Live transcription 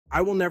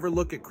I will never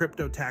look at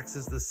crypto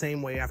taxes the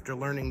same way after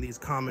learning these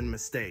common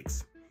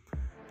mistakes.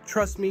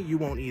 Trust me, you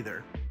won't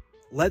either.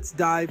 Let's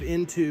dive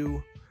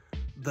into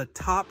the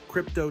top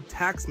crypto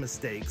tax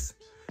mistakes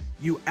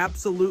you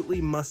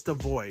absolutely must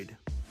avoid.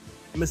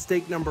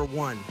 Mistake number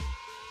 1,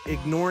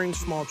 ignoring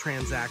small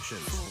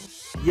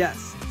transactions.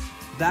 Yes,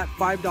 that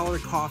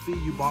 $5 coffee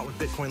you bought with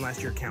Bitcoin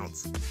last year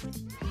counts.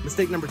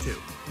 Mistake number 2,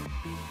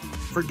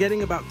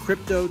 forgetting about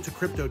crypto to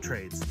crypto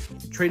trades.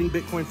 Trading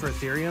Bitcoin for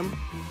Ethereum,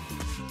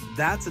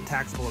 that's a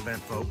taxable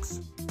event,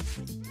 folks.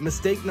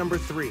 Mistake number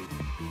 3,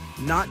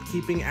 not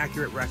keeping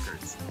accurate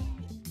records.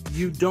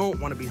 You don't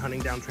want to be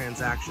hunting down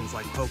transactions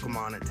like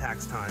Pokemon at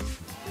tax time.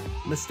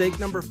 Mistake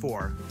number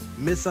 4,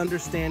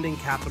 misunderstanding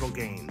capital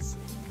gains.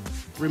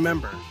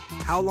 Remember,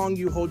 how long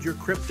you hold your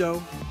crypto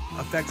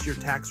affects your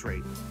tax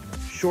rate.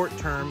 Short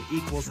term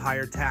equals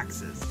higher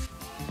taxes.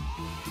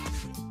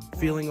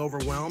 Feeling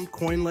overwhelmed?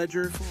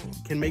 CoinLedger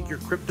can make your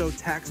crypto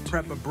tax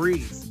prep a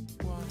breeze.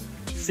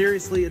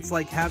 Seriously, it's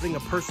like having a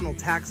personal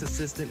tax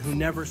assistant who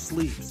never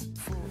sleeps.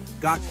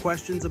 Got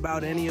questions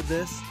about any of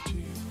this?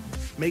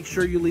 Make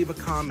sure you leave a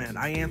comment.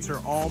 I answer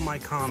all my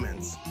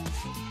comments.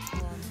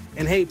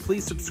 And hey,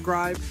 please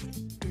subscribe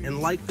and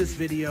like this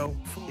video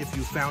if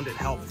you found it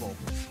helpful.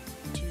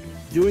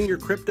 Doing your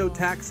crypto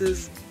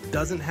taxes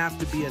doesn't have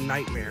to be a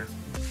nightmare.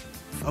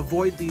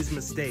 Avoid these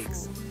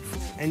mistakes,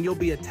 and you'll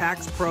be a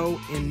tax pro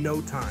in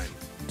no time.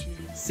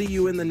 See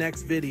you in the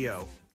next video.